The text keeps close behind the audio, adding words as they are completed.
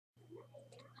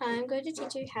I'm going to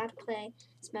teach you how to play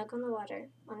Smoke on the Water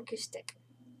on acoustic.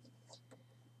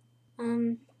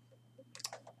 I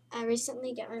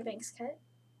recently got my bangs cut,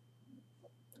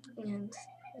 and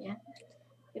yeah,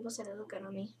 people said it looked good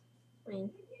on me. I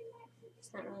mean,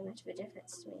 it's not really much of a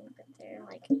difference to me, but they're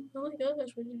like, oh my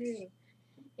gosh, what are you doing?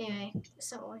 Anyway,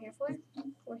 that's not what we're here for.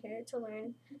 We're here to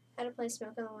learn how to play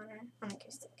Smoke on the Water on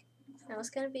acoustic. Now it's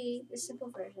going to be the simple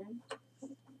version.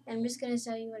 I'm just going to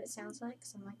tell you what it sounds like,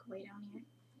 because I'm like way down here.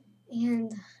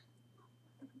 And,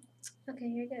 okay,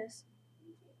 here it goes.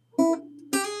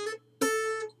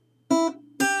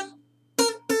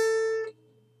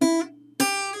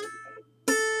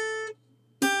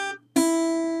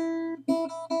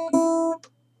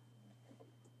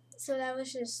 So that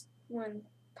was just one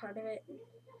part of it.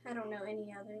 I don't know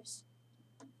any others.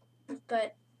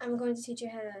 But I'm going to teach you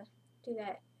how to do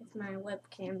that if my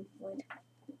webcam would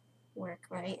work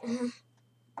right.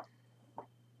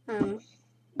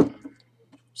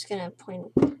 Just gonna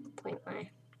point my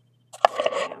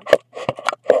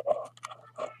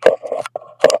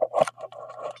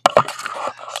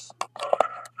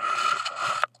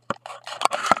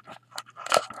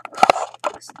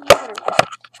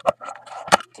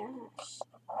down. Gosh.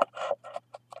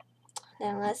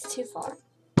 No, that's too far.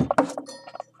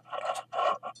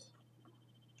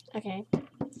 Okay.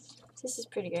 This is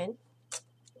pretty good.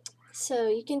 So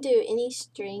you can do any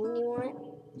string you want.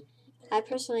 I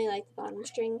personally like the bottom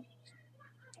string.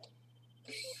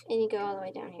 And you go all the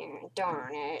way down here.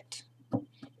 Darn it.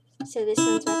 So this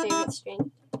one's my favorite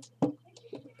string.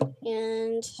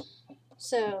 And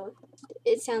so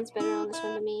it sounds better on this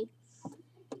one to me.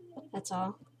 That's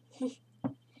all.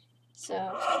 So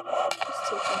just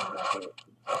teach you how to do it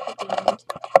at the end.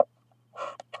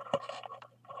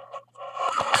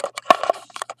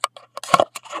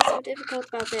 What's so difficult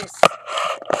about this?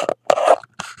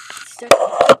 It's so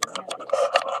difficult about this.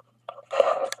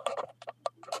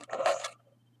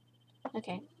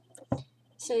 Okay.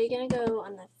 So you're gonna go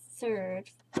on the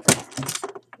third.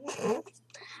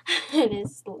 I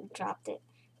just dropped it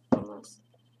almost.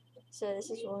 So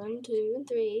this is 1, 2, and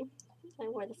 3,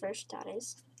 like where the first dot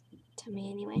is, to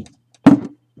me anyway.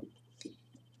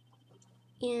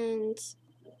 And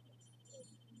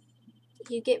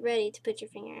you get ready to put your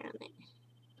finger on it.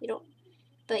 You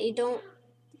don't.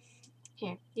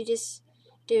 Here, you just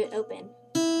do it open.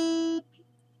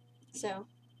 So,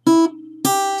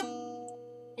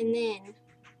 and then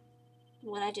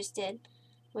what I just did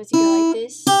was you go like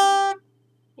this,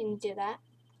 and you do that.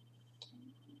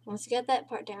 Once you got that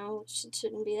part down, which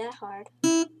shouldn't be that hard.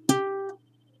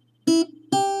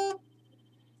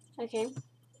 Okay,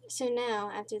 so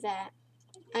now after that,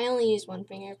 I only use one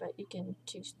finger, but you can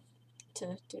choose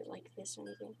to do it like this or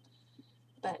anything.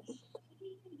 But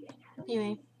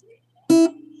anyway,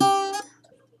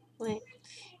 wait,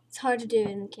 it's hard to do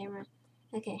in the camera.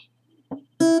 Okay.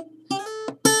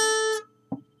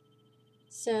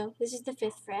 So this is the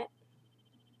 5th fret.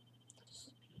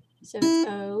 So it's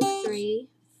O, 3,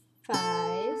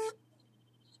 5.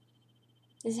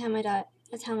 This is how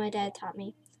that's how my dad taught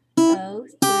me. O,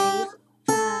 3,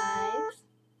 5.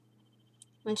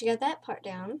 Once you got that part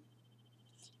down,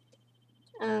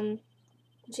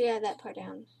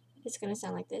 it's gonna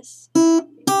sound like this.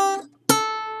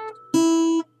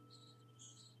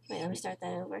 Wait, let me start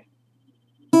that over.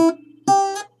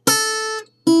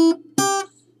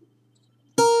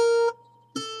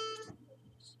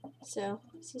 So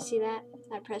you see that?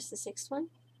 I pressed the 6th one.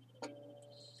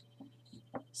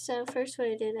 So first what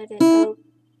I did O,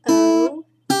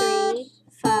 3,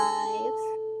 5,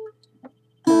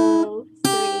 O,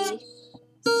 3,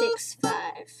 6,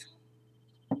 5.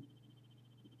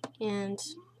 And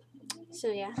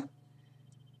so yeah.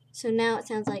 So now it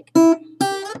sounds like.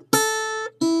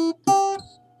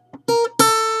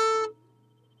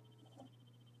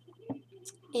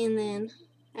 And then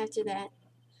after that,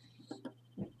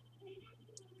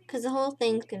 because the whole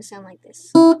thing's going to sound like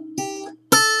this.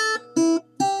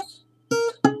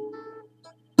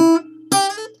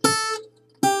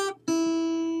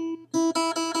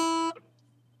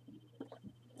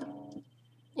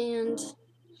 And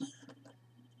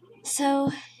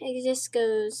so it just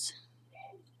goes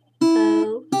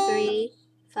O, 3,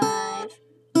 5,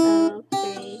 O,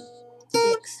 3,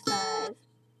 6, 5,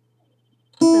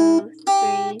 O,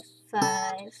 3,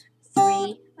 5,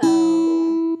 3,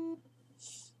 O.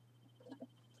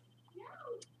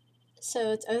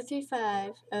 So it's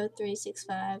 035,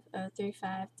 0365,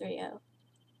 035, 30.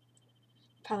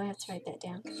 Probably have to write that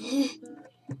down.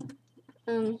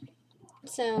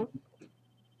 So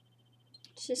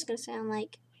it's just gonna sound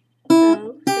like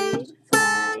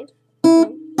 035,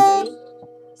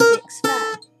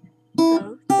 0365,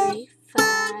 0365.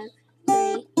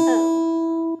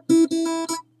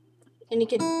 you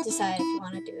can decide if you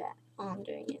want to do that. All I'm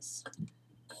doing is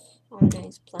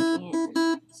plugging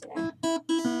it. So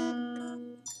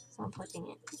I'm plugging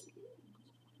it.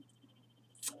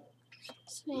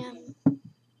 So yeah.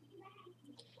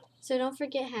 So don't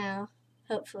forget how.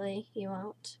 Hopefully you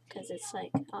won't, because it's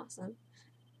like awesome.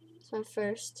 It's my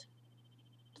first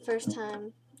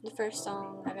time, the first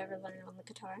song I've ever learned on the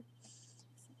guitar.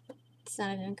 It's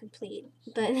not even complete,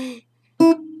 but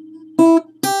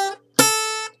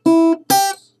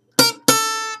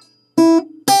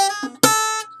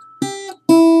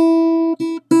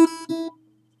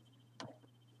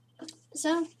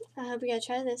so I hope you guys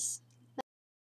try this.